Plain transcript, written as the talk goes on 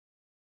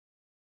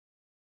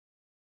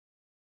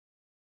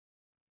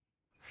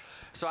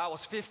So I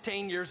was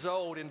 15 years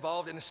old,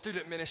 involved in a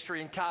student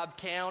ministry in Cobb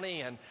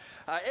County, and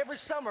every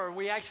summer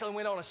we actually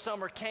went on a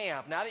summer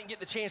camp. Now I didn't get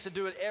the chance to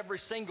do it every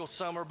single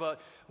summer, but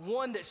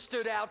one that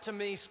stood out to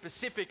me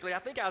specifically, I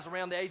think I was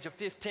around the age of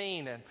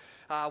 15, and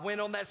I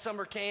went on that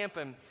summer camp,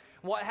 and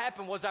what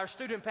happened was our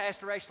student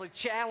pastor actually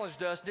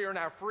challenged us during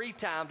our free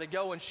time to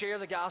go and share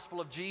the gospel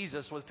of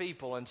Jesus with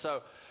people. And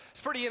so it's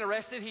pretty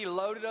interesting. He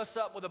loaded us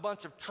up with a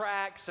bunch of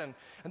tracts, and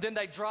then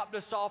they dropped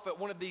us off at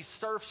one of these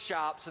surf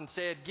shops and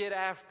said, get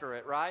after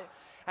it, right?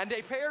 And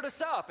they paired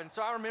us up. And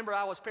so I remember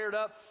I was paired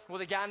up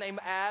with a guy named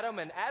Adam,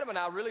 and Adam and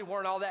I really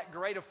weren't all that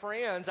great of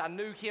friends. I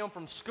knew him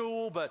from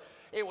school, but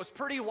it was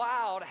pretty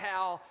wild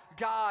how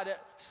God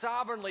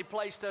sovereignly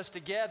placed us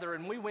together,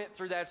 and we went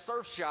through that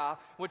surf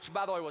shop, which,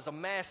 by the way, was a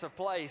massive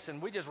place,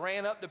 and we just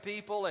ran up to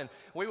people, and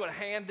we would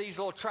hand these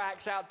little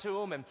tracts out to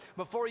them, and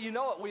before you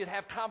know it, we'd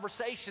have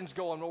conversations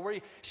going where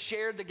we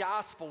shared the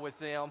gospel with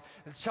them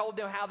and told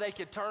them how they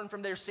could turn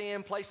from their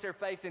sin, place their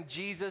faith in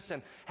Jesus,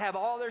 and have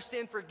all their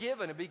sin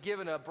forgiven and be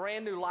given a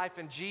brand new life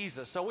in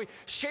Jesus. So we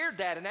shared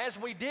that, and as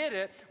we did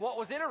it, what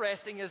was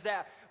interesting is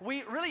that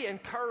we really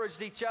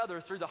encouraged each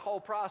other through the whole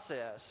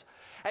process.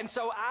 And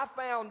so I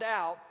found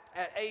out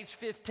at age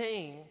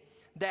 15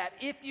 that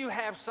if you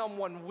have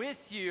someone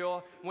with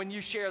you when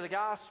you share the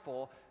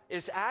gospel,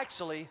 it's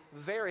actually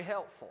very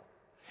helpful.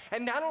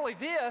 And not only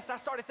this, I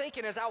started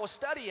thinking as I was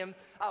studying,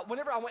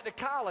 whenever I went to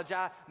college,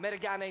 I met a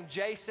guy named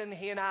Jason.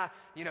 He and I,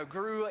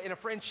 grew in a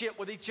friendship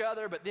with each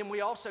other, but then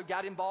we also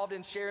got involved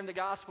in sharing the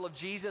gospel of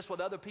Jesus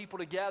with other people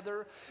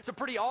together. It's a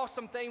pretty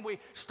awesome thing. We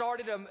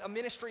started a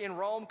ministry in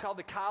Rome called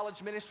the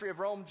College Ministry of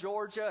Rome,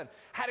 Georgia, and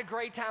had a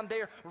great time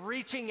there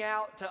reaching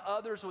out to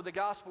others with the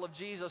gospel of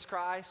Jesus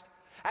Christ.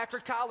 After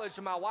college,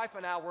 my wife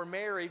and I were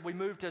married. We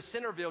moved to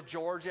Centerville,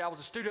 Georgia. I was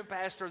a student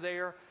pastor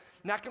there.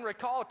 And I can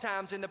recall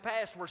times in the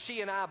past where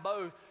she and I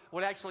both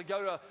would actually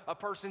go to a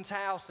person's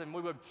house and we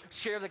would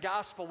share the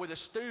gospel with a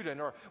student,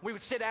 or we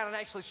would sit down and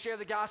actually share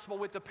the gospel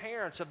with the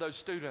parents of those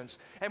students.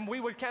 And we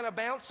would kind of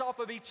bounce off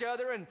of each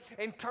other and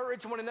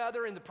encourage one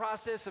another in the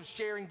process of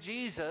sharing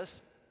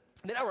Jesus.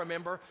 Then I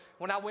remember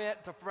when I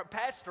went to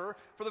pastor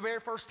for the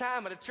very first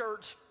time at a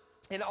church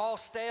in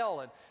Austell,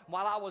 and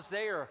while I was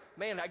there,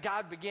 man,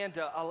 God began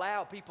to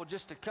allow people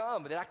just to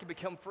come that I could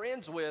become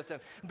friends with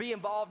and be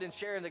involved in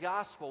sharing the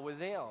gospel with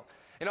them.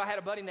 I had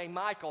a buddy named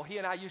Michael. He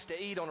and I used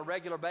to eat on a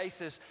regular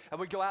basis, and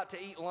we'd go out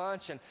to eat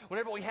lunch, and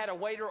whenever we had a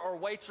waiter or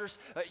waitress,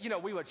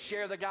 we would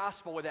share the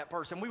gospel with that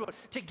person. We would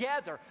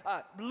together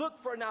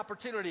look for an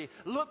opportunity,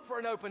 look for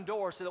an open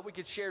door so that we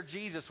could share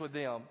Jesus with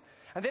them.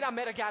 And then I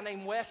met a guy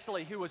named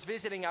Wesley who was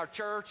visiting our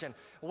church, and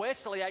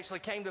Wesley actually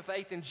came to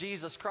faith in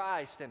Jesus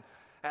Christ. And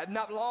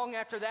not long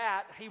after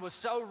that, he was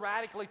so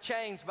radically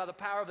changed by the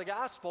power of the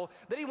gospel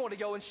that he wanted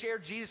to go and share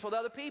Jesus with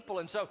other people.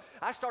 And so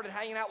I started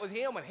hanging out with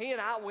him, and he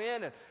and I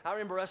went, and I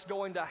remember us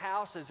going to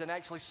houses and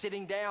actually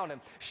sitting down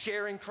and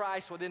sharing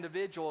Christ with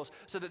individuals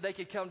so that they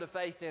could come to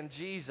faith in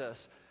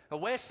Jesus. Now,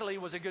 Wesley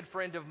was a good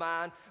friend of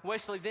mine.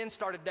 Wesley then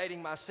started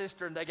dating my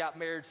sister, and they got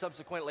married.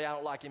 Subsequently, I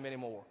don't like him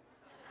anymore.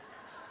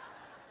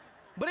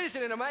 But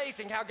isn't it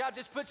amazing how God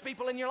just puts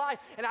people in your life?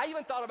 And I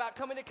even thought about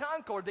coming to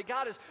Concord, that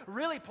God has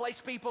really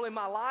placed people in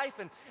my life,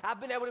 and I've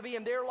been able to be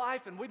in their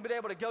life, and we've been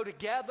able to go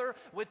together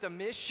with the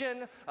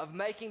mission of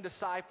making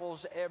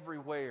disciples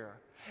everywhere.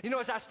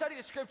 As I study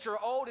the Scripture,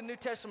 Old and New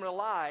Testament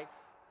alike,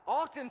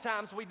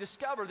 oftentimes we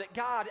discover that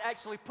God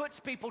actually puts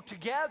people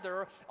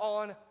together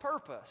on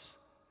purpose.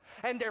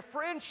 And their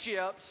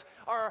friendships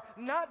are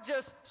not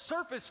just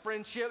surface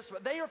friendships,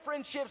 but they are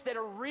friendships that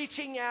are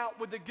reaching out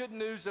with the good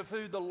news of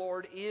who the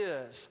Lord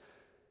is.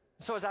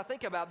 So as I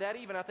think about that,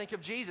 even I think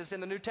of Jesus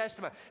in the New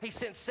Testament. He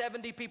sent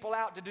 70 people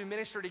out to do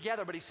ministry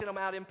together, but he sent them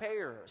out in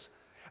pairs.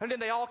 And then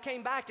they all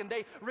came back and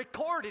they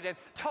recorded and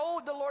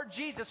told the Lord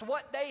Jesus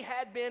what they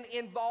had been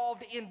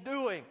involved in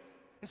doing.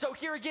 And so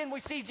here again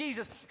we see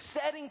Jesus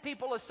setting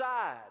people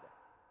aside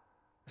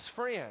as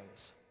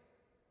friends.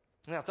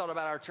 And I thought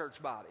about our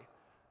church body.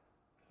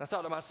 I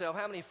thought to myself,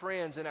 how many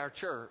friends in our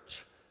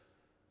church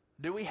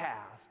do we have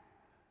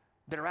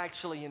that are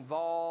actually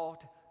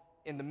involved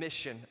in the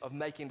mission of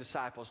making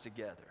disciples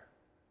together?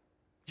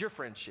 Your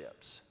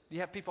friendships. Do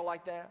you have people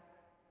like that?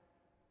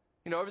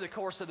 Over the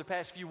course of the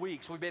past few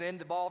weeks, we've been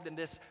involved in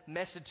this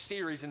message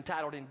series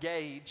entitled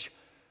Engage.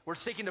 We're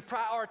seeking to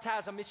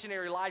prioritize a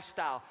missionary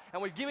lifestyle.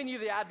 And we've given you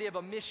the idea of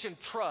a mission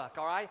truck,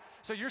 all right?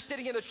 So you're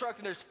sitting in the truck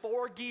and there's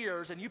 4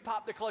 gears and you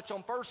pop the clutch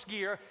on first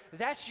gear.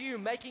 That's you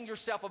making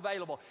yourself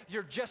available.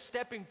 You're just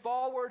stepping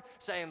forward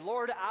saying,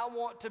 Lord, I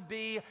want to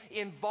be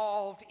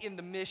involved in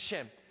the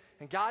mission.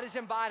 And God is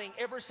inviting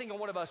every single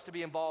one of us to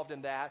be involved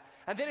in that.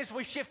 And then as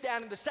we shift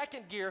down into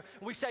second gear,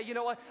 we say, you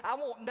know what? I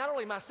want not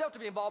only myself to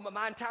be involved, but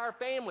my entire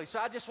family. So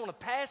I just want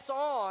to pass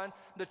on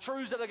the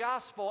truths of the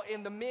gospel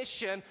in the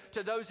mission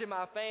to those in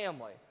my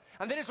family.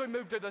 And then as we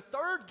move to the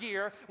third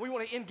gear, we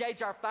want to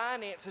engage our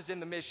finances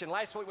in the mission.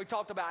 Last week we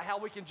talked about how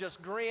we can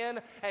just grin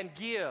and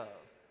give.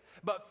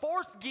 But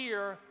fourth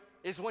gear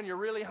is when you're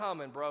really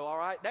humming, bro, all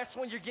right? That's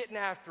when you're getting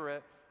after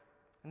it.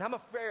 And I'm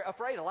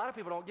afraid a lot of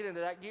people don't get into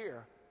that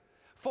gear.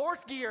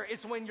 Fourth gear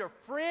is when your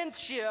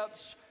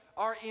friendships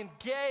are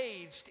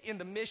engaged in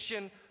the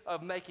mission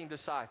of making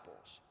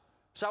disciples.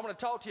 So I'm going to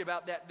talk to you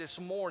about that this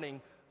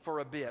morning for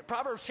a bit.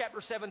 Proverbs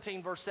chapter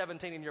 17, verse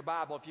 17 in your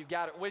Bible. If you've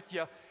got it with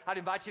you, I'd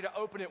invite you to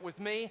open it with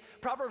me.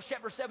 Proverbs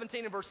chapter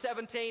 17 and verse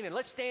 17. And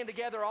let's stand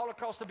together all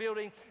across the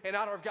building in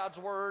honor of God's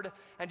word.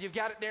 And you've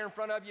got it there in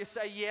front of you.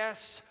 Say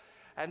yes.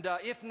 And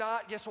if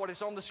not, guess what?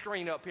 It's on the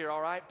screen up here,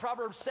 all right?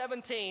 Proverbs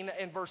 17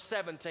 and verse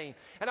 17.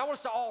 And I want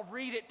us to all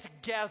read it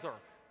together.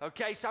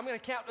 Okay, so I'm going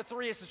to count to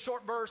three. It's a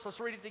short verse. Let's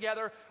read it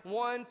together.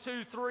 1,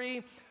 2,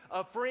 3.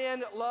 A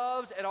friend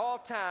loves at all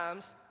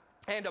times,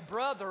 and a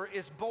brother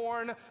is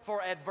born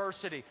for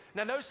adversity.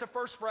 Now notice the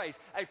first phrase.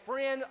 A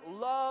friend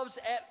loves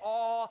at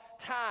all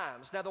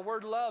times. Now the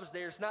word loves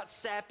there is not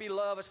sappy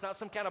love. It's not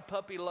some kind of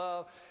puppy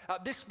love.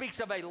 This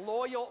speaks of a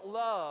loyal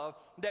love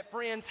that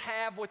friends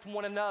have with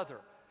one another.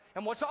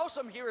 And what's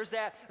awesome here is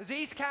that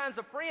these kinds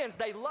of friends,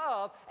 they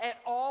love at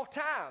all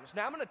times.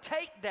 Now I'm going to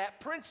take that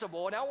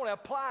principle and I want to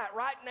apply it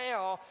right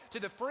now to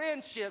the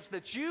friendships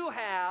that you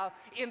have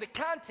in the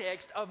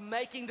context of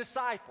making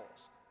disciples.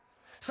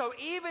 So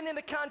even in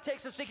the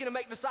context of seeking to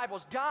make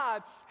disciples,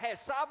 God has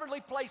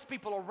sovereignly placed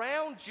people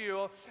around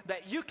you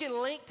that you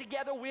can link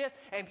together with,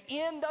 and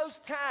in those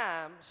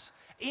times,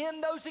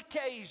 in those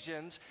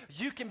occasions,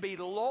 you can be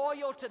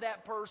loyal to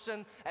that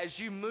person as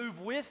you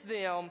move with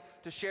them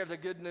to share the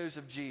good news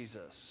of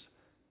Jesus.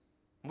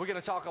 We're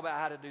going to talk about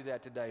how to do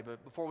that today,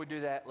 but before we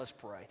do that, let's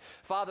pray.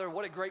 Father,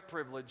 what a great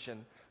privilege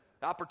and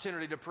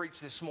opportunity to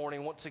preach this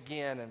morning once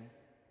again. And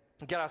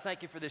God, I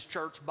thank you for this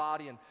church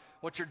body and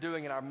what you're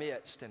doing in our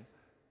midst. And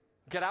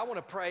God, I want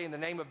to pray in the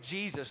name of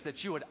Jesus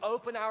that you would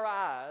open our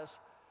eyes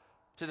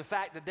to the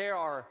fact that there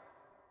are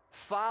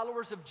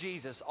followers of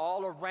Jesus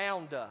all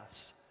around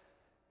us.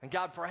 And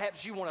God,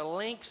 perhaps you want to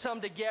link some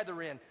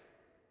together in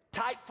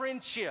tight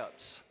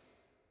friendships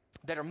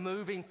that are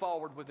moving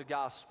forward with the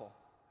gospel,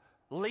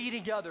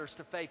 leading others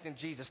to faith in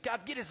Jesus.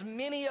 God, get as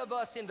many of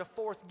us into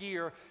fourth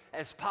gear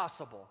as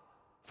possible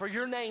for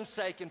your name's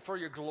sake and for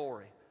your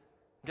glory.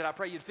 God, I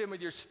pray you'd fill me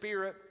with your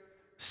spirit.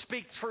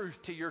 Speak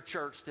truth to your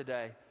church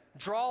today.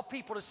 Draw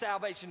people to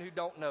salvation who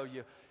don't know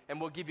you,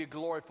 and we'll give you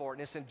glory for it.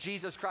 And it's in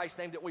Jesus Christ's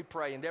name that we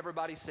pray. And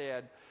everybody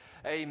said,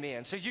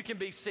 amen. So you can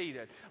be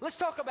seated. Let's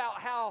talk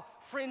about how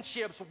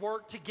friendships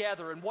work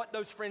together and what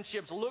those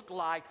friendships look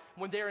like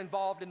when they're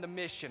involved in the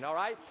mission, all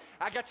right?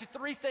 I got you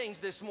three things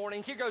this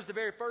morning. Here goes the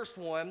very first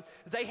one.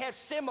 They have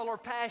similar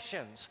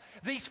passions.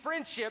 These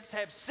friendships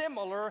have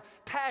similar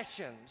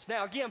passions.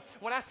 Now, again,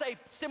 when I say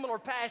similar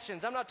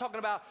passions, I'm not talking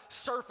about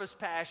surface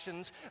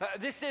passions.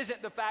 This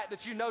isn't the fact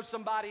that you know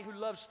somebody who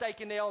loves steak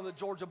and nail and the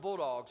Georgia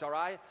Bulldogs, all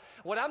right?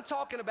 What I'm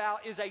talking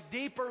about is a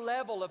deeper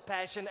level of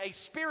passion, a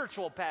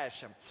spiritual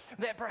passion,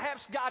 that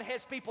perhaps God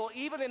has people,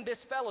 even in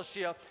this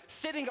fellowship,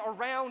 sitting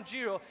around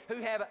you who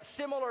have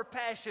similar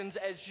passions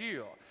as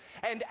you.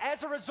 And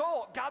as a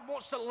result, God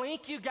wants to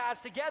link you guys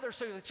together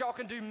so that y'all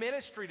can do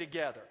ministry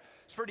together.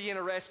 It's pretty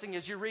interesting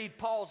as you read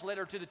Paul's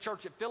letter to the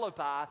church at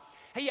Philippi.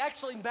 He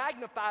actually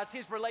magnifies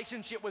his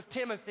relationship with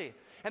Timothy.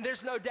 And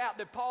there's no doubt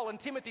that Paul and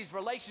Timothy's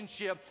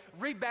relationship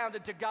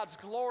rebounded to God's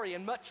glory,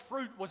 and much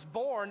fruit was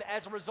born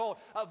as a result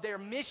of their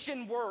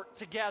mission work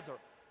together.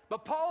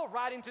 But Paul,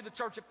 writing to the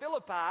church at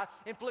Philippi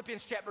in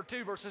Philippians chapter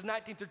 2, verses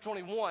 19 through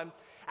 21,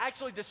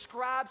 actually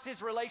describes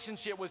his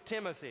relationship with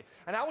Timothy.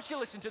 And I want you to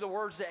listen to the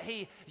words that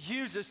he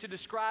uses to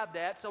describe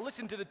that. So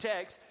listen to the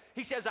text.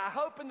 He says, I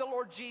hope in the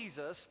Lord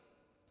Jesus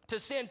to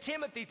send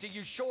Timothy to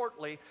you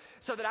shortly,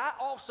 so that I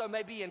also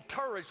may be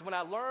encouraged when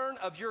I learn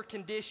of your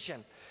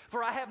condition.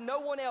 For I have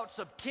no one else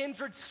of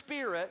kindred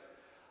spirit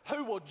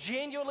who will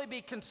genuinely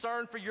be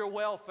concerned for your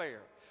welfare.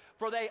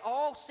 For they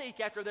all seek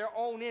after their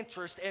own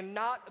interest and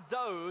not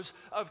those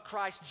of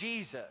Christ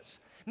Jesus.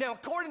 Now,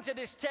 according to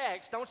this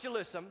text, I want you to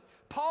listen,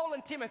 Paul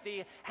and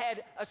Timothy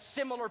had a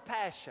similar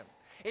passion.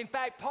 In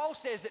fact, Paul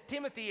says that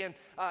Timothy and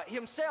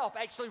himself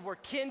actually were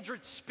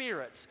kindred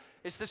spirits.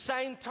 It's the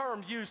same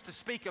term used to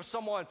speak of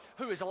someone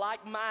who is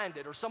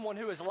like-minded or someone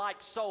who is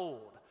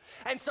like-souled.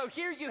 And so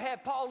here you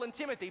have Paul and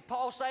Timothy.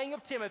 Paul saying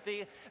of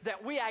Timothy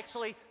that we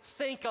actually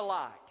think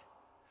alike.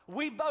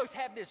 We both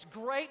have this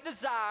great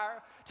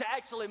desire to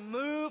actually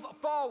move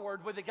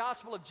forward with the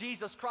gospel of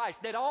Jesus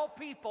Christ, that all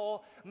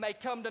people may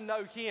come to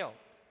know Him.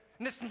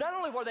 And it's not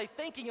only were they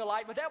thinking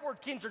alike, but that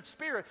word kindred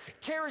spirit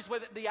carries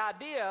with it the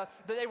idea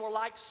that they were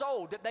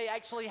like-souled, that they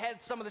actually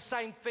had some of the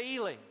same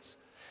feelings.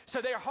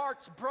 So their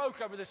hearts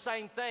broke over the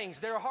same things.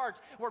 Their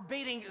hearts were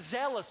beating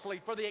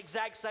zealously for the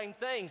exact same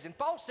things. And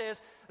Paul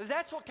says,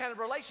 that's what kind of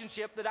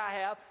relationship that I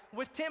have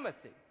with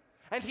Timothy.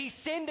 And he's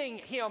sending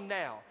him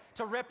now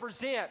to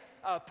represent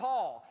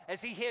Paul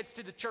as he heads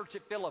to the church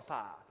at Philippi.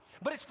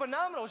 But it's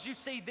phenomenal as you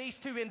see these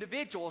two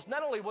individuals.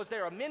 Not only was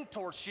there a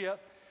mentorship,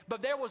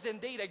 but there was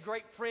indeed a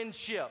great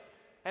friendship.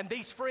 And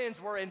these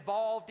friends were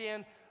involved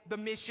in the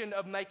mission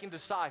of making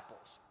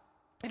disciples.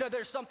 You know,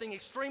 there's something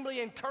extremely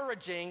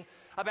encouraging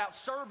about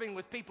serving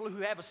with people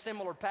who have a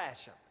similar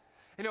passion.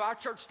 You know, our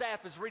church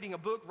staff is reading a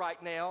book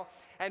right now,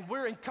 and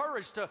we're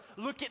encouraged to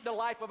look at the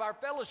life of our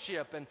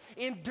fellowship. And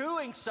in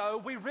doing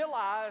so, we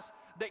realize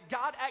that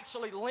God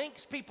actually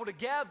links people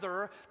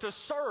together to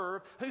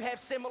serve who have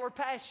similar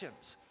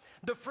passions.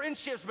 The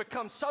friendships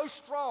become so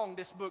strong,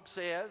 this book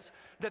says,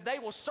 that they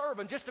will serve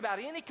in just about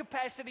any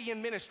capacity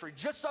in ministry,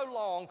 just so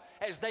long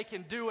as they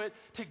can do it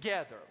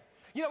together.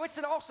 You know, it's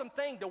an awesome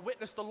thing to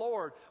witness the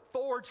Lord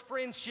forge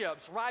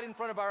friendships right in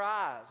front of our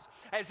eyes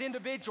as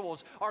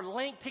individuals are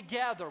linked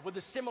together with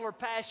the similar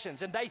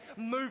passions and they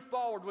move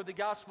forward with the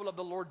gospel of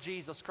the Lord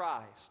Jesus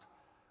Christ.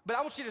 But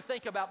I want you to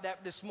think about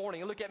that this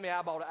morning and look at me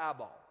eyeball to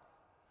eyeball.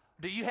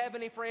 Do you have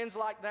any friends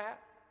like that?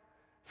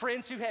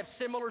 Friends who have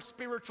similar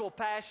spiritual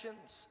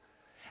passions?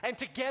 And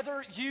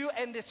together, you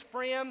and this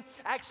friend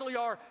actually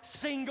are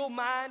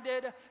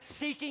single-minded,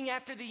 seeking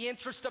after the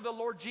interest of the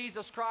Lord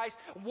Jesus Christ,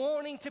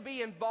 wanting to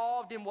be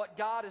involved in what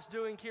God is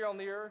doing here on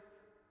the earth.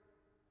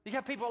 You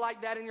got people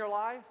like that in your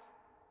life?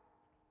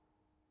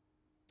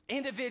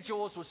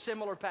 Individuals with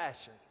similar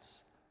passions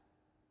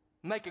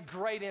make a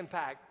great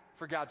impact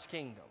for God's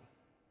kingdom.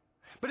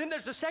 But then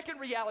there's a second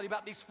reality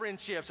about these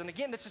friendships. And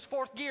again, this is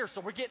fourth gear,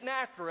 so we're getting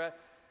after it.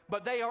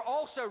 But they are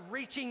also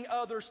reaching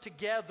others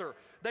together.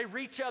 They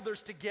reach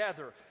others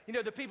together. You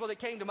know, the people that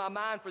came to my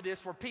mind for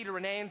this were Peter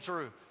and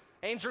Andrew.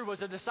 Andrew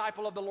was a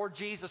disciple of the Lord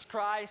Jesus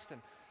Christ.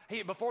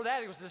 And before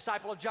that, he was a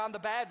disciple of John the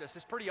Baptist.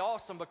 It's pretty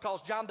awesome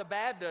because John the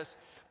Baptist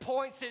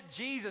points at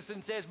Jesus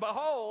and says,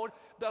 "Behold,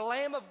 the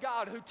Lamb of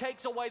God who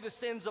takes away the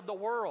sins of the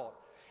world."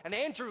 And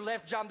Andrew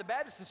left John the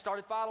Baptist and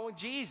started following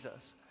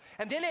Jesus.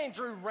 And then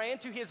Andrew ran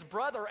to his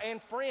brother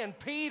and friend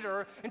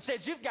Peter and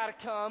said, "You've got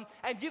to come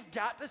and you've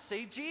got to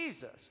see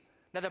Jesus."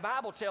 Now the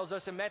Bible tells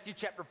us in Matthew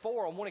chapter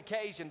 4 on one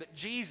occasion that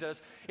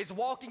Jesus is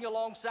walking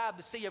alongside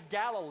the Sea of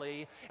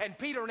Galilee and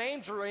Peter and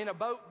Andrew are in a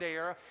boat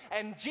there.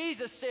 And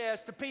Jesus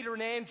says to Peter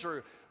and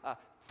Andrew,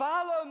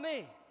 "Follow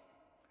me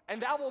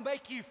and I will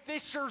make you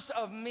fishers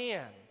of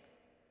men."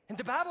 And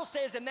the Bible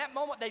says in that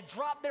moment they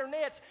dropped their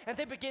nets and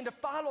they began to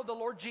follow the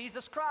Lord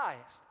Jesus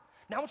Christ.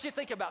 Now I want you to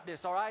think about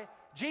this, all right?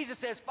 Jesus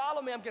says,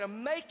 "Follow me, I'm going to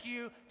make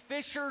you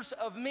fishers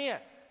of men."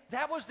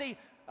 That was the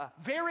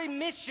very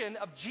mission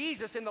of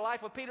Jesus in the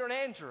life of Peter and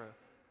Andrew.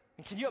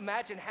 And can you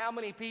imagine how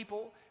many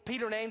people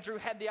Peter and Andrew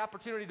had the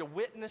opportunity to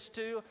witness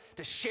to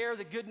share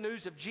the good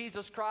news of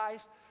Jesus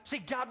Christ? See,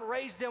 God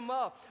raised them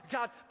up.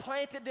 God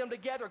planted them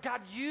together.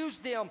 God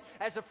used them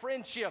as a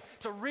friendship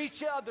to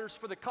reach others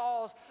for the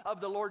cause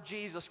of the Lord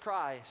Jesus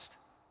Christ.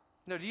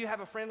 Now, do you have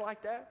a friend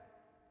like that?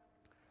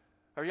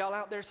 Are y'all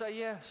out there say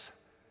yes?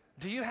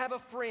 Do you have a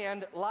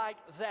friend like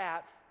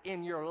that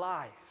in your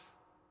life?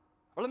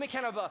 Or let me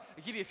kind of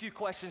give you a few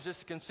questions just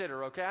to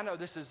consider, okay? I know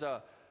this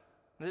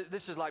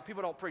is like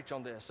people don't preach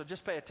on this, so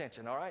just pay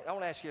attention, all right? I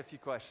want to ask you a few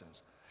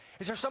questions.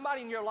 Is there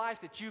somebody in your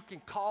life that you can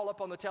call up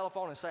on the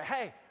telephone and say,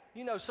 "Hey,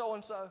 you know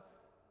so-and-so?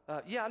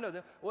 Yeah, I know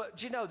them. Well,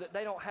 do you know that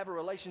they don't have a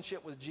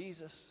relationship with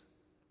Jesus?"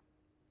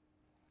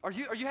 Are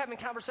you having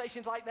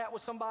conversations like that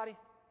with somebody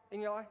in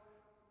your life?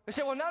 They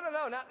say, "Well, no,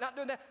 not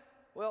doing that."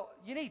 Well,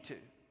 you need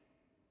to.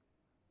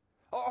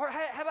 Or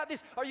hey, how about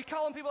this? Are you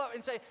calling people up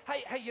and say,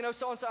 hey, you know,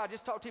 so-and-so, I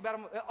just talked to you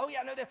about them. Oh, yeah,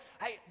 I know them.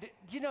 Hey, do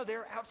you know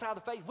they're outside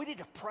of the faith? We need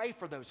to pray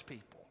for those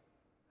people.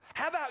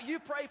 How about you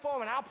pray for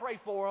them and I'll pray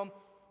for them,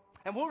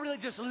 and we'll really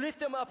just lift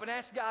them up and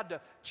ask God to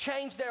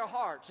change their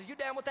hearts. Are you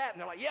down with that? And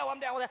they're like, "Yeah, well,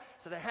 I'm down with that."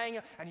 So they hang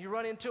up, and you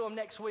run into them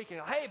next week and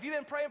go, "Hey, have you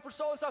been praying for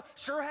so-and-so?"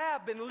 "Sure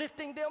have, been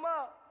lifting them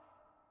up."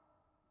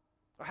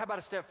 Or how about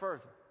a step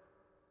further?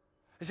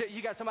 Is it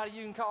you got somebody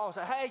you can call and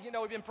say, "Hey, you know,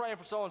 we've been praying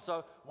for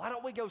so-and-so. Why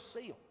don't we go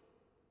see them?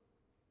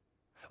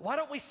 Why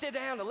don't we sit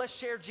down and let's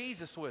share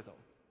Jesus with them?"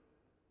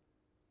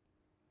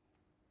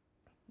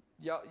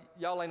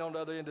 Y'all ain't on the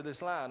other end of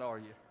this line, are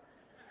you?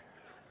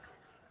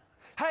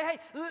 Hey,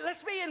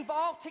 let's be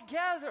involved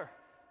together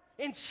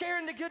in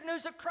sharing the good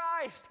news of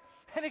Christ.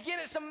 And again,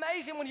 it's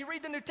amazing when you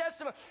read the New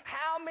Testament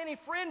how many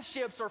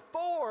friendships are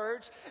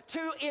forged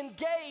to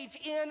engage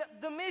in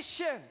the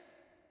mission.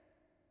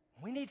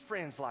 We need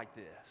friends like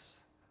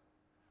this.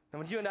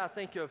 And when you and I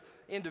think of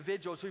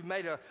individuals who've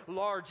made a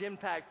large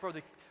impact for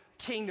the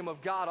kingdom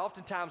of God,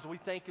 oftentimes we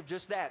think of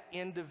just that,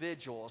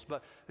 individuals.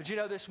 But did you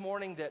know this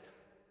morning that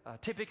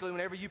typically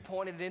whenever you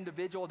point at an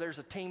individual, there's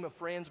a team of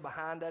friends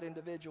behind that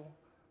individual?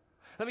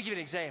 Let me give you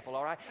an example,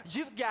 all right?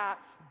 You've got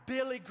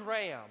Billy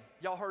Graham.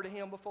 Y'all heard of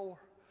him before?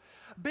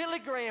 Billy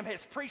Graham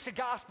has preached the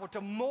gospel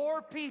to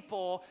more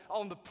people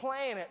on the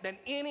planet than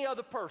any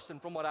other person,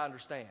 from what I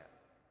understand.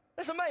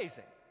 That's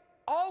amazing.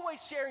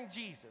 Always sharing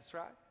Jesus,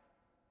 right?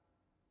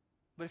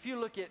 But if you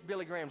look at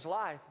Billy Graham's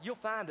life, you'll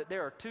find that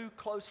there are two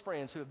close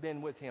friends who have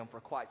been with him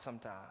for quite some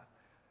time.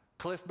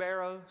 Cliff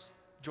Barrows,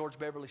 George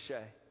Beverly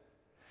Shea.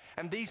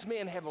 And these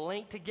men have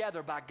linked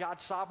together by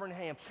God's sovereign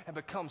hand and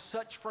become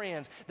such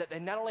friends that they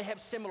not only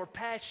have similar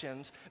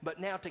passions, but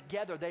now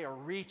together they are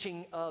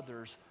reaching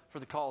others for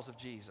the cause of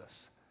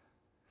Jesus.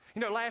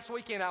 You know, last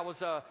weekend I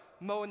was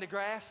mowing the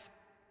grass,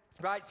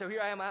 right? So here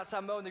I am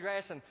outside mowing the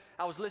grass, and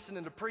I was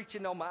listening to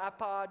preaching on my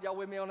iPod. Y'all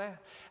with me on that?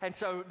 And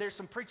so there's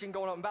some preaching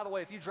going on. And by the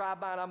way, if you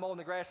drive by and I'm mowing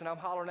the grass and I'm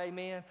hollering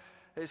amen,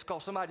 it's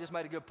because somebody just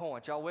made a good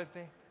point. Y'all with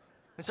me?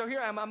 And so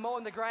here I am, I'm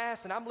mowing the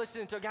grass, and I'm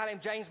listening to a guy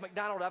named James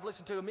McDonald. I've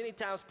listened to him many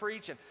times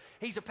preach, and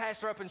he's a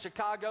pastor up in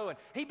Chicago, and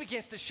he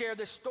begins to share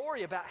this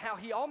story about how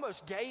he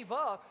almost gave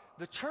up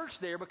the church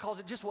there because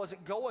it just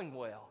wasn't going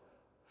well.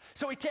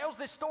 So he tells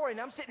this story, and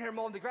I'm sitting here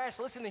mowing the grass,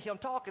 listening to him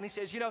talk, and he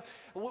says,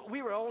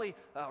 we were only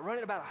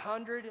running about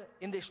 100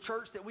 in this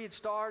church that we had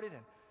started,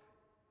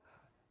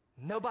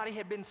 and nobody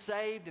had been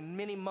saved in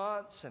many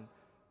months, and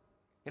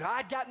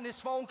I'd gotten this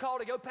phone call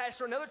to go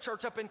pastor another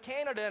church up in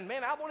Canada, and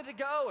man, I wanted to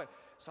go. And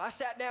so I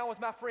sat down with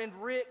my friend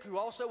Rick, who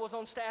also was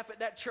on staff at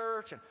that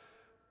church, and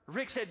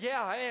Rick said,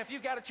 yeah, hey, if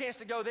you've got a chance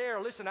to go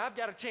there, listen, I've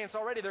got a chance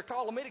already. They're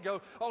calling me to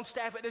go on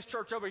staff at this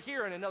church over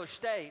here in another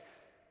state.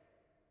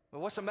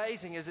 But what's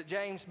amazing is that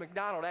James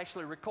McDonald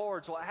actually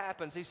records what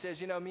happens. He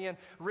says, me and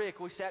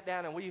Rick, we sat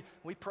down and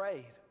we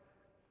prayed,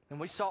 and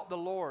we sought the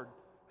Lord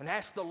and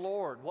asked the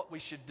Lord what we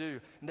should do.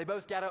 And they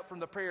both got up from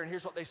the prayer, and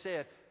here's what they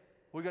said: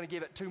 we're going to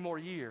give it 2 more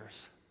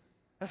years.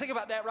 Now think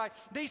about that, right?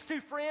 These two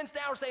friends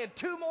now are saying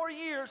 2 more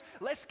years.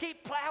 Let's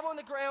keep plowing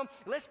the ground.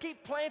 Let's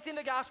keep planting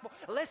the gospel.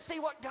 Let's see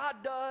what God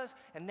does.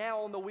 And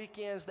now on the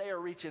weekends, they are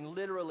reaching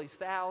literally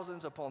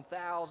thousands upon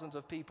thousands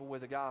of people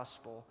with the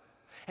gospel.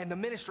 And the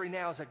ministry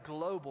now is a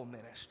global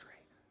ministry.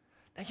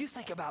 Now you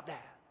think about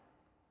that.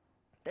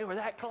 They were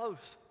that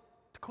close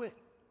to quit.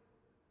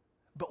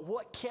 But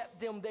what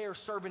kept them there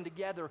serving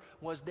together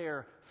was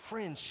their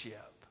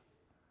friendship.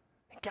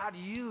 And God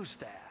used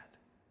that.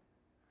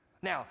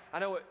 Now, I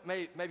know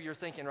maybe you're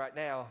thinking right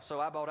now, so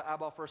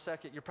eyeball for a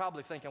second. You're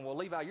probably thinking, well,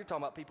 Levi, you're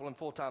talking about people in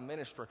full-time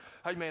ministry.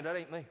 Hey, man, that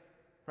ain't me,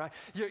 right?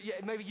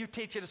 Maybe you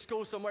teach at a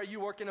school somewhere, you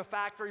work in a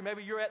factory,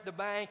 maybe you're at the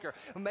bank, or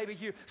maybe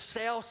you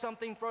sell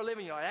something for a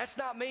living. That's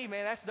not me,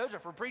 man. Those are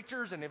for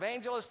preachers and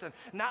evangelists, and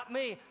not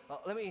me.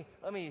 Let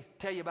me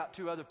tell you about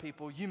 2 other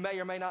people. You may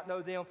or may not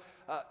know them.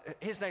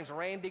 His name's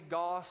Randy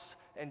Goss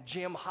and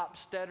Jim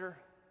Hopstetter.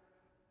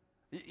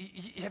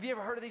 Have you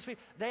ever heard of these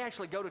people? They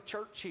actually go to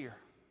church here.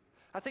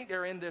 I think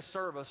they're in this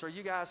service. Are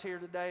you guys here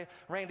today?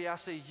 Randy, I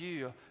see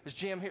you. Is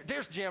Jim here?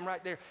 There's Jim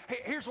right there.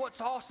 Here's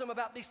what's awesome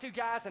about these 2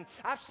 guys, and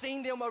I've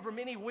seen them over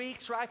many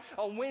weeks, right?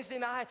 On Wednesday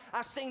night,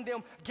 I've seen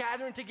them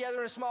gathering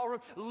together in a small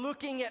room,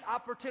 looking at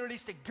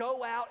opportunities to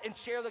go out and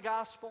share the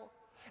gospel.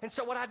 And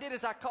so what I did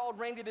is I called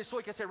Randy this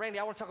week. I said, Randy,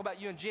 I want to talk about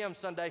you and Jim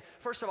Sunday.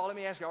 First of all, let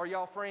me ask you, are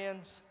y'all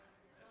friends?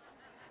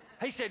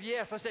 He said,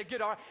 yes. I said, good.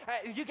 All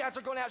right. You guys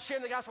are going out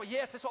sharing the gospel.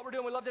 Yes, that's what we're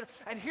doing. We love it.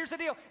 And here's the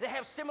deal. They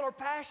have similar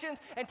passions.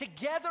 And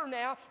together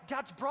now,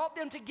 God's brought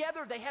them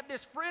together. They have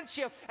this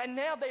friendship. And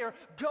now they are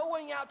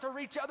going out to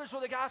reach others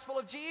with the gospel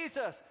of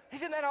Jesus.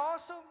 Isn't that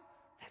awesome?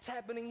 That's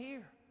happening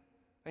here.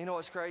 And you know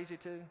what's crazy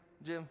too,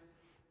 Jim?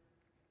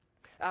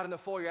 Out in the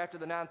foyer after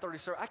the 9:30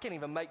 service, I can't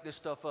even make this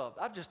stuff up.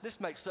 This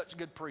makes such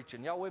good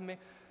preaching. Y'all with me?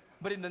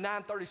 But in the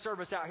 9:30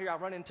 service out here, I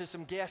run into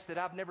some guests that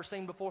I've never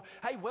seen before.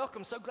 Hey,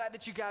 welcome. So glad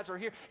that you guys are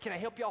here. Can I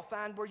help y'all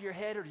find where you're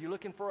headed? Are you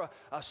looking for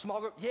a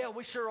small group? Yeah,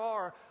 we sure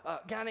are. A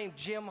guy named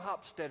Jim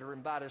Hopstetter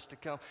invited us to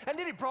come. And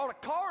then he brought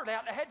a card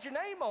out that had your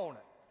name on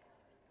it.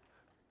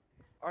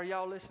 Are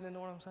y'all listening to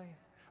what I'm saying?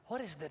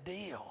 What is the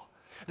deal?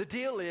 The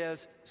deal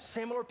is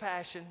similar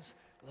passions,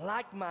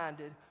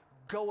 like-minded,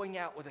 going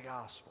out with the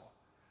gospel.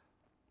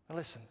 Now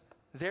listen,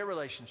 their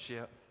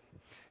relationship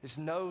is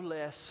no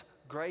less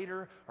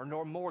greater or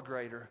nor more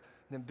greater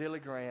than Billy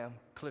Graham,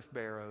 Cliff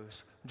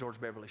Barrows,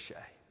 George Beverly Shea.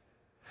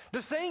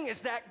 The thing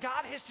is that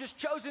God has just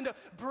chosen to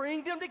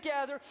bring them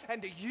together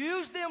and to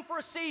use them for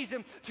a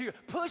season to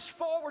push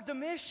forward the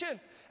mission.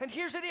 And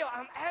here's the deal.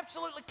 I'm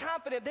absolutely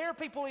confident there are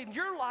people in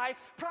your life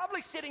probably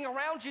sitting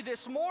around you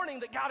this morning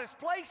that God has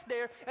placed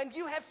there, and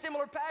you have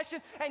similar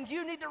passions, and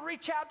you need to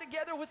reach out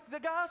together with the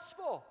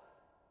gospel.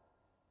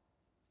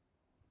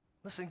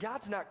 Listen,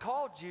 God's not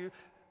called you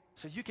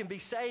so you can be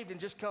saved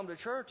and just come to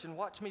church and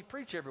watch me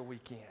preach every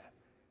weekend.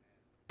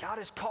 God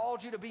has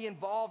called you to be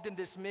involved in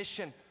this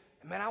mission.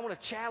 And man, I want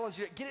to challenge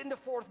you. Get into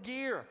 4th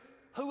gear.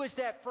 Who is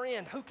that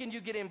friend? Who can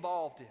you get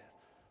involved in?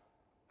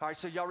 All right,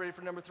 so y'all ready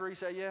for number 3?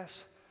 Say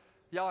yes.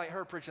 Y'all ain't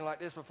heard preaching like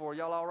this before.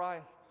 Y'all all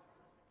right?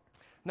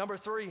 Number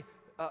 3,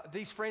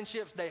 these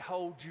friendships, they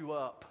hold you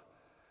up.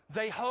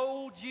 They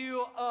hold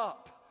you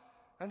up.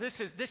 And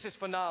this is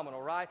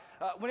phenomenal, right?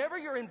 Whenever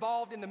you're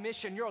involved in the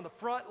mission, you're on the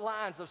front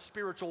lines of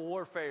spiritual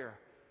warfare.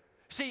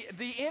 See,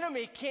 the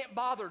enemy can't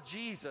bother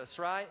Jesus,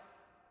 right?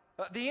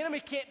 The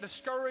enemy can't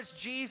discourage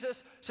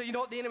Jesus. So you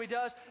know what the enemy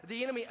does?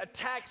 The enemy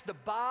attacks the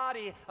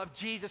body of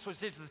Jesus,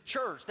 which is the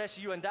church. That's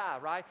you and I,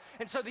 right?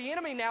 And so the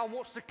enemy now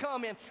wants to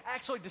come and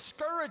actually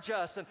discourage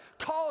us and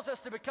cause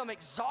us to become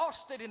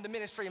exhausted in the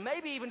ministry, and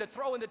maybe even to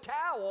throw in the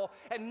towel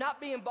and not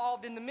be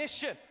involved in the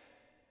mission.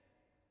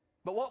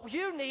 But what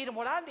you need and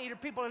what I need are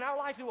people in our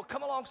life who will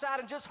come alongside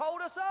and just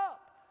hold us up.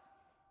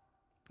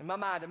 And my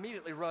mind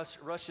immediately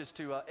rushes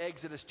to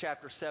Exodus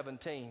chapter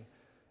 17.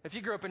 If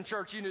you grew up in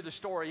church, you knew the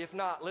story. If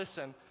not,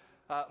 listen.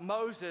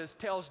 Moses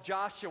tells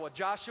Joshua,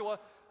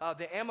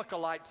 the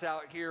Amalekites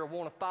out here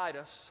want to fight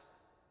us.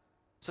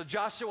 So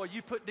Joshua,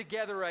 you put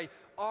together an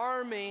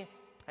army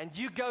and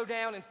you go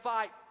down and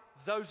fight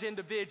those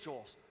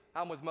individuals.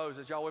 I'm with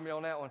Moses. Y'all with me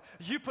on that one?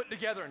 You put it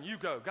together and you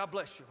go. God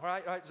bless you. All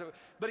right? All right. So,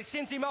 but he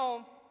sends him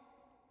on.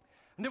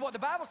 And then what the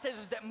Bible says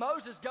is that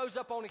Moses goes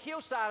up on a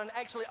hillside and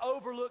actually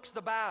overlooks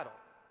the battle.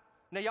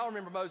 Now, y'all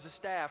remember Moses'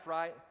 staff,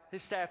 right?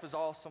 His staff is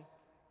awesome.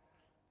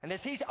 And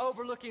as he's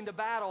overlooking the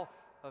battle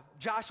of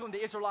Joshua and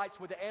the Israelites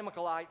with the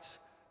Amalekites,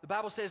 the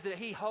Bible says that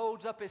he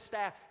holds up his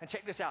staff. And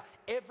check this out.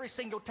 Every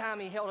single time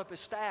he held up his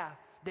staff,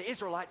 the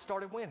Israelites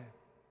started winning.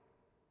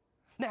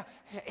 Now,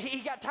 he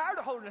got tired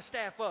of holding the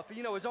staff up.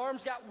 You know, his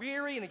arms got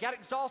weary and he got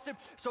exhausted,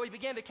 so he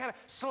began to kind of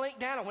slink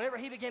down. And whenever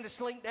he began to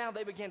slink down,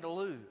 they began to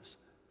lose.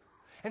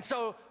 And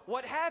so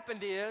what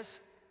happened is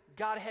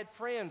God had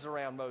friends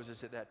around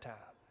Moses at that time,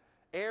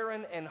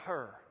 Aaron and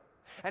Hur.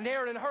 And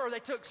Aaron and Hur, they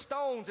took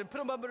stones and put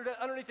them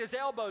underneath his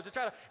elbows to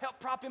try to help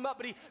prop him up,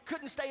 but he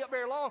couldn't stay up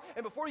very long.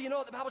 And before you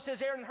know it, the Bible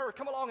says Aaron and Hur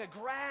come along and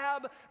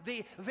grab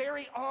the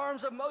very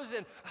arms of Moses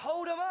and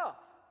hold him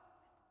up.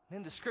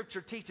 Then the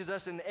scripture teaches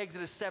us in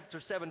Exodus chapter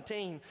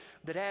 17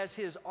 that as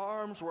his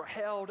arms were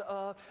held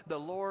up, the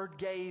Lord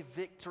gave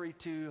victory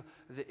to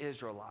the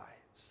Israelites.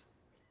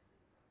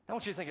 I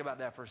want you to think about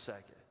that for a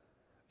second.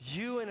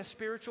 You in a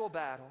spiritual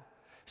battle,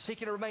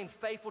 seeking to remain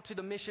faithful to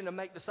the mission to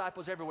make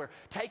disciples everywhere,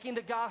 taking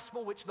the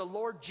gospel which the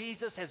Lord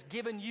Jesus has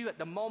given you at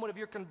the moment of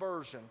your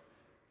conversion.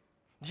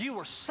 You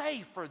were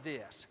saved for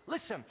this.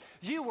 Listen,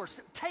 you were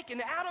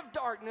taken out of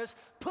darkness,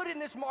 put in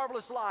this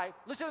marvelous light.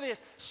 Listen to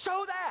this,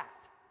 so that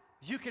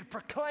you could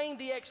proclaim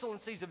the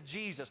excellencies of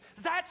Jesus.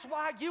 That's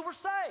why you were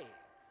saved.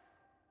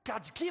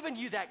 God's given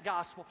you that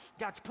gospel.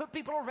 God's put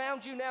people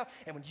around you now.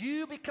 And when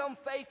you become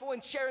faithful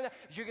in sharing that,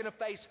 you're going to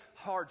face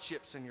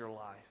hardships in your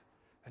life.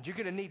 And you're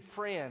going to need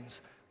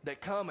friends that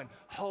come and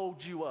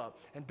hold you up.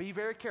 And be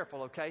very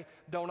careful, okay?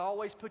 Don't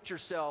always put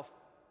yourself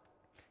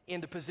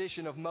in the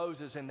position of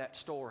Moses in that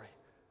story.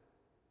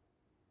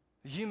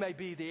 You may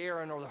be the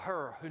Aaron or the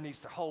Hur who needs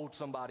to hold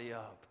somebody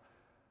up.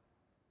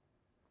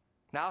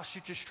 Now, I'll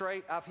shoot you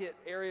straight. I've hit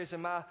areas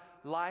in my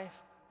life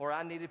where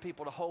I needed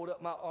people to hold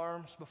up my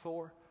arms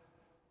before.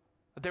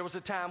 There was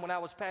a time when I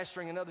was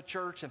pastoring another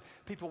church and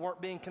people weren't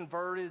being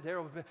converted.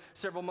 There would be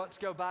several months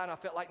go by and I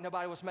felt like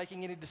nobody was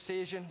making any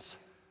decisions.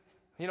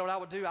 You know what I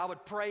would do? I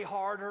would pray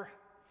harder.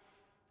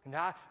 And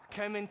I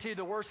come into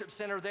the worship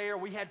center there.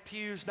 We had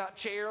pews, not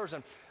chairs.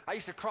 And I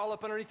used to crawl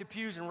up underneath the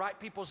pews and write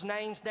people's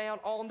names down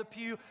on the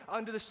pew,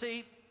 under the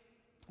seat.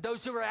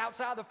 Those who were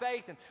outside the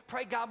faith, and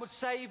pray God would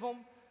save them.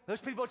 Those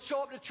people would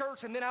show up to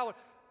church, and then I would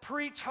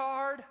preach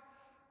hard.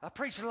 I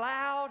preached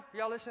loud.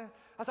 Y'all listen?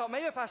 I thought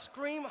maybe if I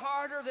scream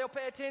harder, they'll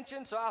pay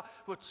attention. So I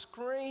would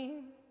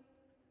scream.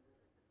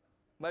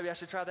 Maybe I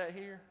should try that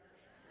here.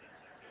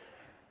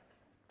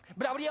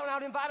 But I would yell and I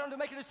would invite them to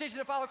make a decision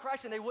to follow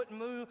Christ, and they wouldn't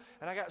move.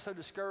 And I got so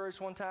discouraged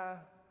one time.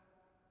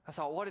 I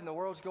thought, what in the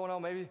world's going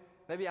on?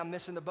 Maybe I'm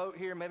missing the boat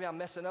here. Maybe I'm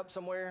messing up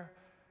somewhere.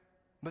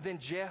 But then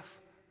Jeff,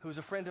 who was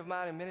a friend of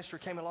mine in ministry,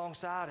 came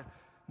alongside and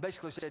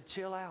basically said,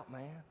 chill out,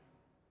 man.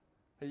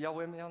 Are y'all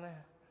with me on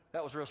that?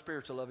 That was real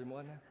spiritual of him,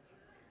 wasn't it?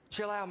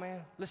 Chill out,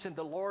 man. Listen,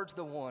 the Lord's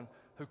the one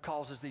who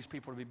causes these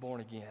people to be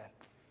born again.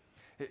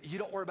 You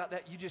don't worry about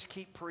that. You just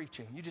keep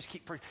preaching. You just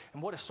keep preaching.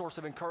 And what a source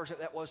of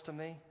encouragement that was to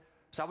me.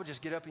 So I would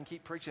just get up and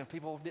keep preaching. If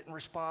people didn't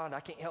respond, I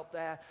can't help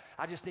that.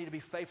 I just need to be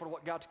faithful to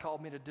what God's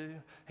called me to do.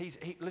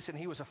 Listen,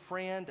 he was a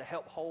friend to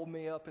help hold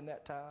me up in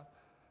that time.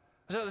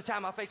 There's another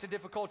time I faced a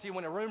difficulty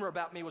when a rumor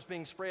about me was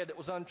being spread that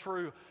was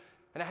untrue.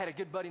 And I had a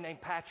good buddy named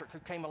Patrick who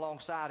came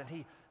alongside, and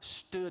he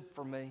stood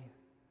for me.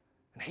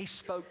 And he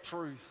spoke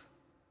truth.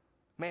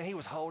 Man, he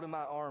was holding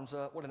my arms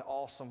up. What an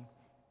awesome,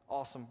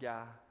 awesome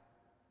guy.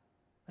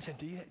 Listen,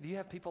 do you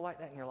have people like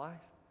that in your life?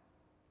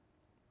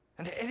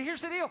 And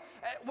here's the deal.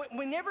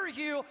 Whenever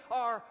you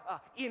are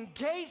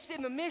engaged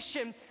in the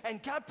mission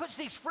and God puts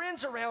these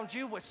friends around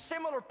you with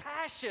similar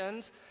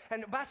passions,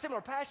 and by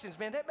similar passions,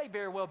 man, that may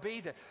very well be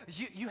that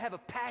you have a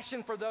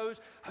passion for those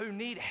who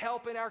need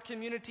help in our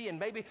community, and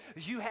maybe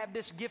you have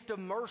this gift of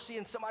mercy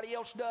and somebody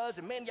else does,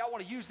 and man, y'all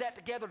want to use that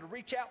together to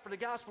reach out for the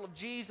gospel of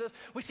Jesus.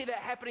 We see that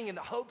happening in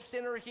the Hope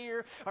Center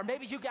here. Or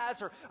maybe you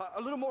guys are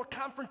a little more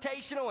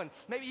confrontational, and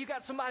maybe you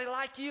got somebody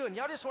like you, and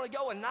y'all just want to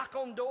go and knock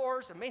on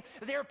doors. And man,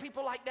 there are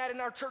people like that in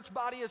our church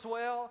body as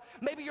well.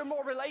 Maybe you're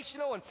more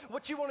relational, and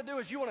what you want to do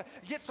is you want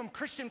to get some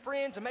Christian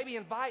friends and maybe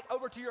invite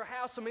over to your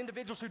house some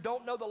individuals who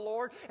don't know the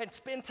Lord and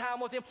spend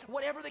time with them.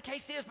 Whatever the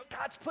case is, but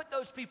God's put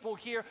those people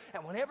here,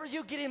 and whenever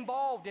you get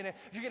involved in it,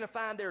 you're going to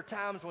find there are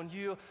times when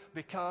you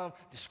become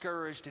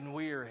discouraged and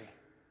weary.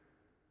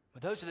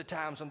 But those are the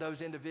times when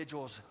those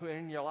individuals who are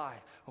in your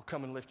life will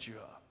come and lift you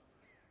up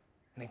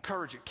and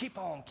encourage you. Keep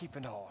on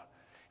keeping on.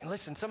 And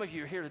listen, some of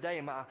you are here today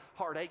and my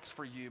heart aches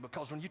for you,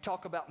 because when you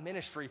talk about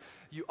ministry,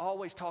 you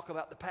always talk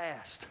about the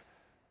past.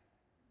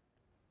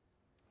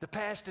 The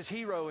past is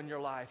hero in your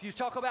life. You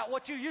talk about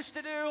what you used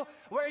to do,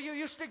 where you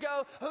used to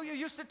go, who you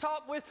used to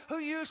talk with, who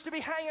you used to be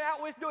hanging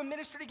out with, doing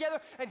ministry together,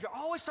 and you're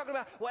always talking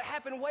about what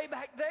happened way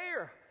back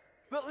there.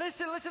 But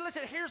listen.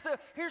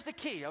 Here's the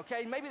key,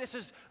 okay? Maybe this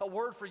is a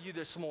word for you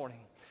this morning.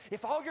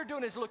 If all you're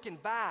doing is looking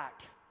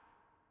back,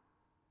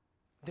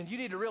 then you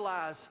need to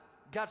realize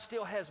God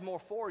still has more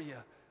for you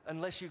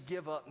unless you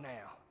give up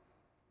now.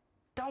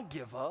 Don't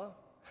give up.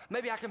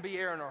 Maybe I can be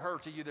Aaron or her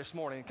to you this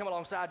morning and come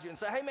alongside you and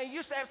say, hey, man, you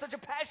used to have such a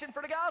passion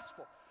for the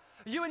gospel.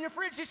 You and your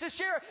friends used to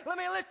share, let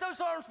me lift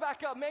those arms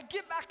back up, man.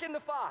 Get back in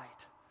the fight.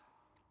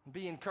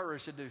 Be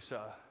encouraged to do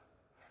so.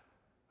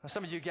 Now,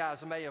 some of you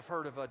guys may have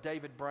heard of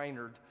David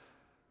Brainerd.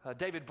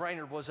 David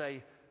Brainerd was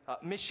a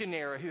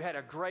missionary who had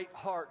a great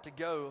heart to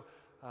go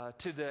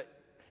to the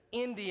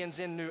Indians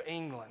in New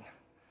England.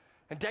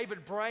 And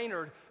David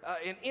Brainerd,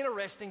 an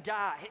interesting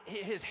guy,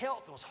 his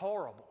health was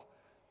horrible.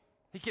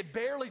 He could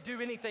barely do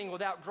anything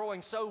without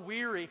growing so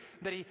weary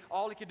that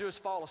all he could do is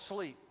fall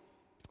asleep.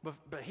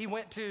 But he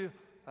went to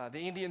the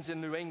Indians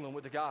in New England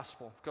with the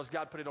gospel because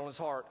God put it on his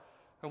heart.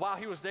 And while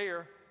he was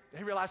there,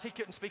 he realized he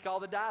couldn't speak all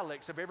the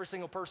dialects of every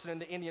single person in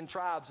the Indian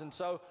tribes. And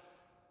so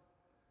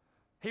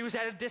he was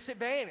at a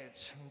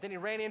disadvantage. And then he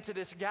ran into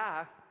this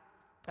guy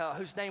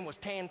whose name was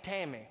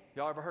Tan-Tammy.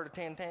 Y'all ever heard of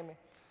Tan-Tammy?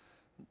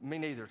 Me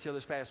neither, till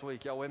this past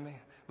week. Y'all with me?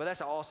 But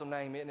that's an awesome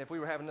name, isn't it? If we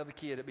were having another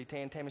kid, it'd be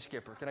Tan-Tammy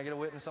Skipper. Can I get a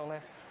witness on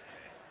that?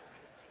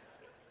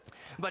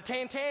 But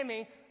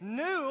Tan-Tammy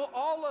knew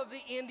all of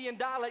the Indian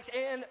dialects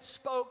and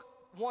spoke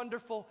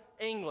wonderful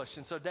English.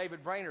 And so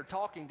David Brainerd,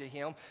 talking to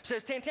him,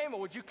 says, Tan-Tammy,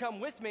 would you come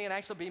with me and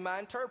actually be my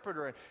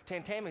interpreter? And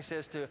Tan-Tammy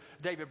says to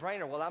David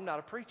Brainerd, well, I'm not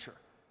a preacher.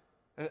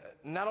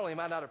 Not only am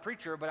I not a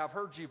preacher, but I've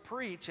heard you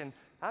preach, and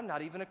I'm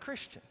not even a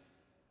Christian.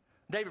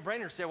 David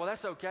Brainerd said, well,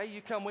 that's okay.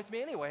 You come with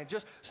me anyway and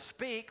just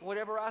speak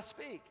whatever I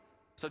speak.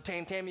 So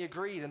Tan-Tammy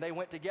agreed, and they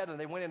went together, and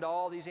they went into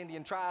all these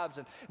Indian tribes,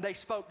 and they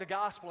spoke the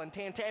gospel, and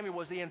Tan-Tammy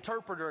was the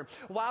interpreter. And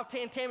while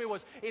Tan-Tammy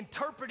was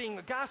interpreting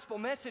the gospel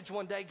message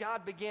one day,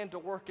 God began to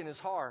work in his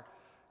heart.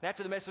 And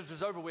after the message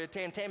was over with,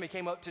 Tan-Tammy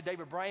came up to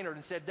David Brainerd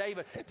and said,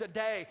 David,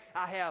 today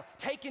I have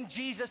taken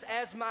Jesus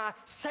as my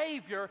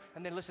Savior.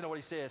 And then listen to what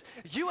he says.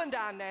 You and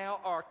I now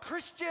are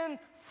Christian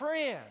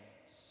friends.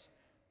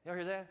 Y'all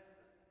hear that?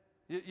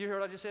 You hear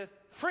what I just said?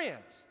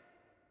 Friends.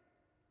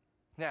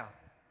 Now,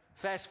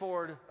 fast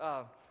forward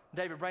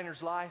David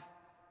Brainerd's life.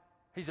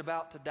 He's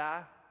about to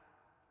die.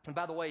 And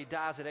by the way, he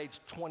dies at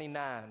age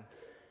 29.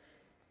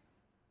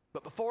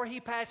 But before he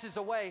passes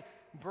away,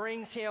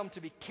 brings him to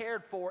be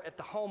cared for at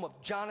the home of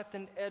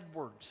Jonathan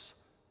Edwards.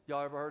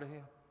 Y'all ever heard of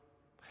him?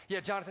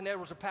 Yeah, Jonathan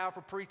Edwards was a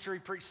powerful preacher. He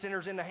preached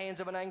sinners in the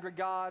hands of an angry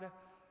God.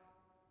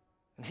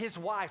 And his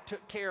wife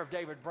took care of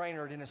David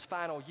Brainerd in his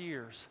final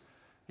years.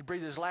 He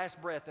breathed his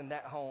last breath in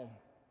that home.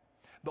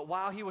 But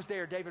while he was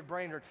there, David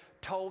Brainerd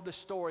told the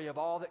story of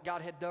all that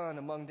God had done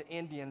among the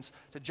Indians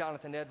to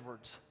Jonathan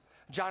Edwards.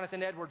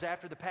 Jonathan Edwards,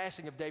 after the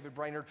passing of David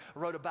Brainerd,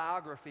 wrote a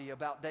biography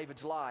about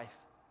David's life.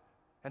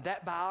 And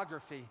that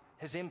biography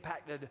has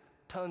impacted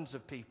tons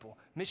of people.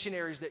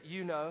 Missionaries that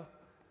you know.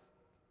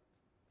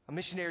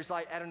 Missionaries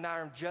like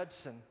Adoniram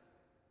Judson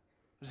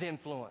was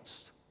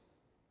influenced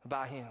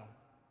by him.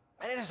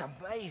 And it is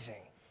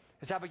amazing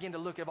as I begin to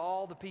look at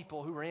all the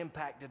people who were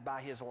impacted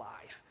by his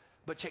life.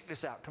 But check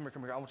this out. Come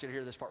here. I want you to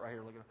hear this part right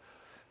here. Look at it.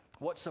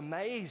 What's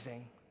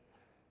amazing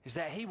is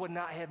that he would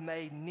not have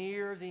made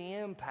near the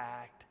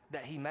impact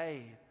that he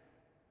made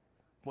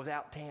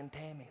without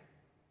Tan-Tammy.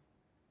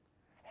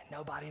 And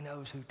nobody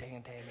knows who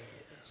Tan-Tammy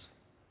is.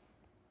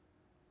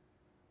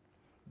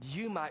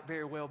 You might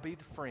very well be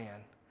the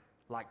friend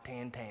like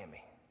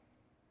Tan-Tammy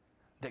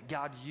that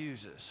God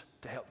uses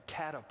to help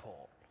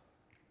catapult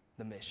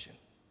the mission.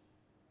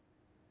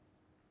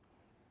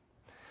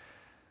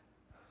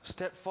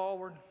 Step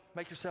forward.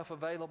 Make yourself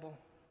available.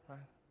 Right?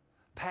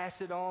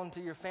 Pass it on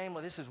to your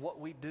family. This is what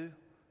we do.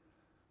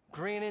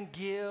 Grin and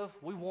give.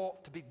 We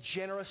want to be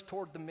generous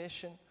toward the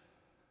mission.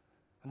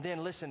 And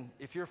then listen,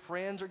 if your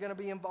friends are going to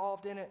be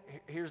involved in it,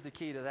 here's the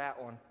key to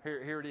that one.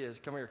 Here it is.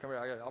 Come here.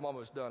 I'm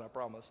almost done, I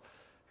promise.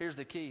 Here's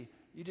the key.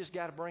 You just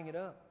got to bring it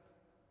up.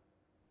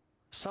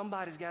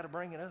 Somebody's got to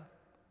bring it up.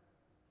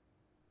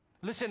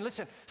 Listen.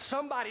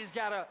 Somebody's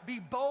got to be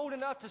bold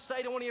enough to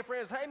say to one of your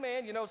friends, hey,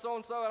 man,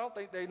 so-and-so, I don't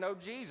think they know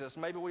Jesus.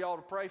 Maybe we ought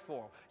to pray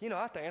for them.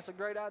 I think that's a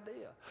great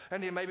idea.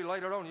 And then maybe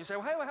later on you say,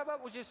 well, hey, how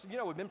about we just,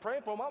 we've been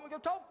praying for them. Why don't we go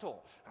talk to them?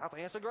 I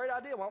think that's a great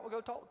idea. Why don't we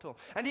go talk to them?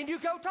 And then you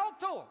go talk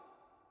to them.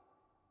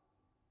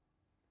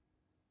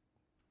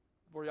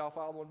 Were y'all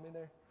following me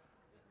there?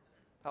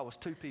 I was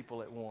two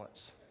people at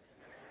once.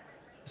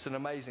 It's an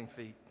amazing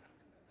feat.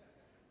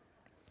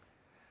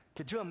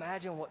 Could you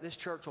imagine what this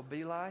church will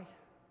be like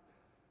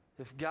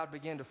if God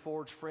began to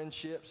forge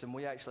friendships and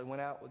we actually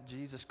went out with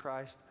Jesus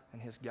Christ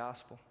and his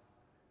gospel?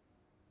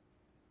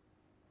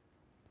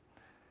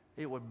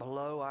 It would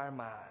blow our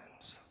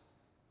minds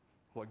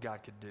what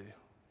God could do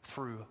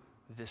through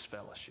this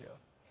fellowship.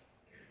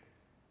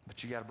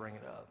 But you got to bring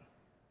it up.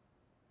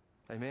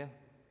 Amen?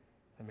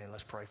 Amen.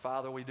 Let's pray.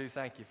 Father, we do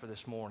thank you for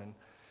this morning.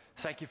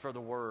 Thank you for the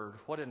word.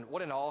 What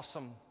an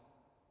awesome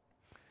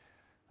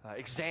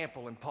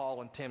example in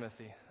Paul and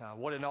Timothy.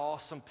 What an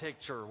awesome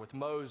picture with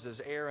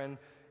Moses, Aaron,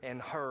 and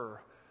Hur.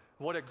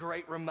 What a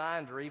great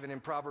reminder, even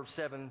in Proverbs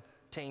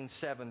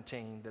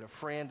 17:17, that a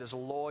friend is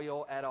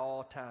loyal at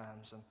all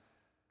times. And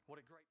what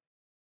a great